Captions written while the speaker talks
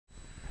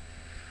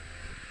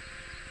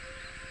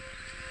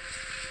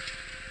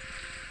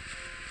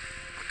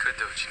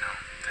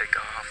would, take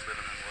off, live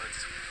in the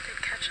woods.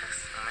 They'd catch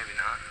us. Well, maybe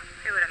not.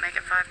 We wouldn't make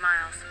it 5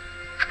 miles.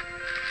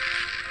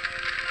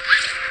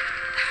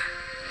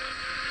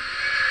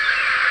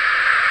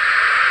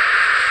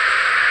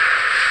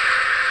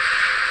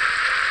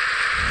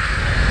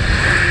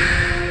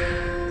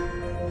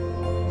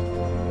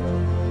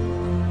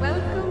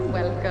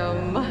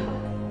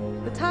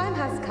 The time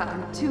has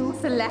come to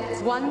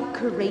select one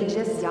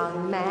courageous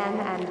young man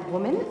and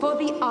woman for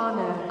the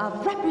honor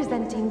of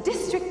representing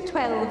District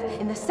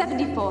 12 in the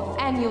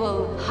 74th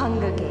Annual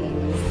Hunger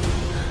Games.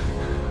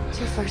 It's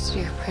your first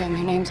year, Prim.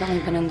 Your name's only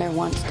been in there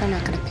once. They're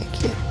not gonna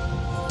pick you.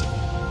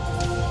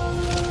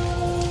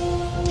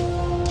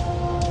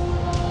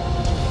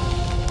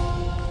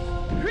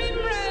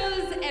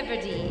 Primrose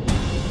Everdeen.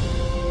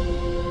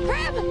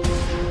 Prim!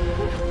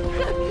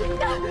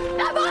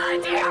 I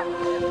volunteer!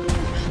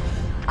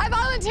 I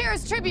volunteer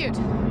as tribute.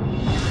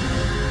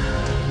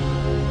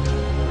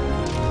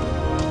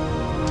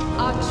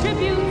 Our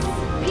tributes,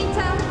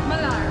 Peter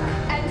Millark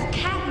and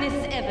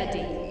Katniss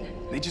Everdeen.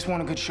 They just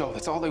want a good show.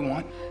 That's all they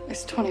want.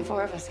 There's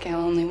 24 of us, Gail.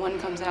 Only one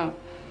comes out.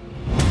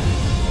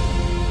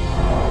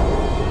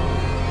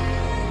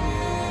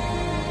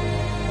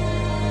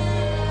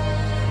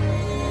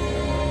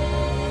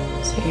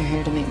 So you're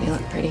here to make me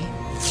look pretty?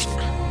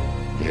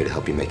 I'm here to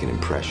help you make an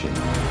impression.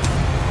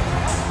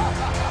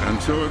 And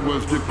so it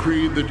was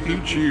decreed that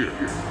each year,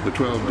 the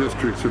 12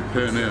 districts of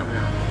Pan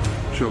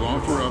Am shall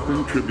offer up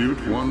in tribute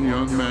one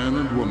young man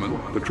and woman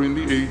between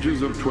the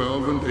ages of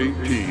 12 and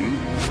 18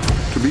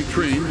 to be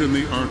trained in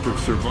the art of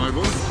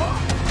survival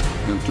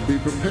and to be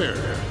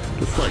prepared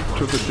to fight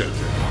to the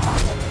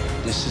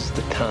death. This is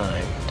the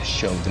time to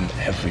show them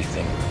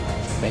everything.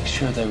 Make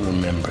sure they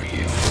remember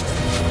you.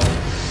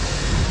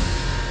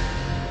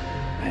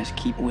 I just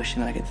keep wishing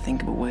that I could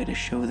think of a way to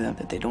show them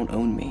that they don't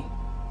own me.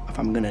 If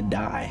I'm gonna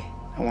die,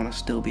 I want to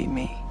still be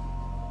me.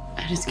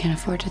 I just can't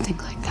afford to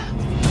think like that.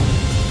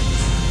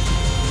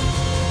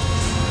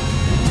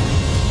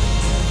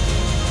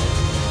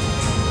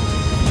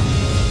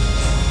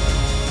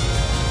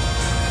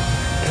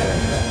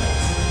 10,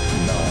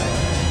 9,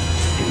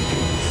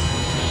 8,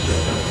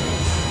 7,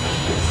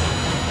 6,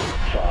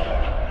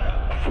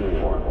 5,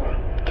 4,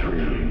 3,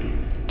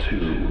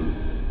 2,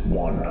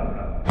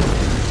 1.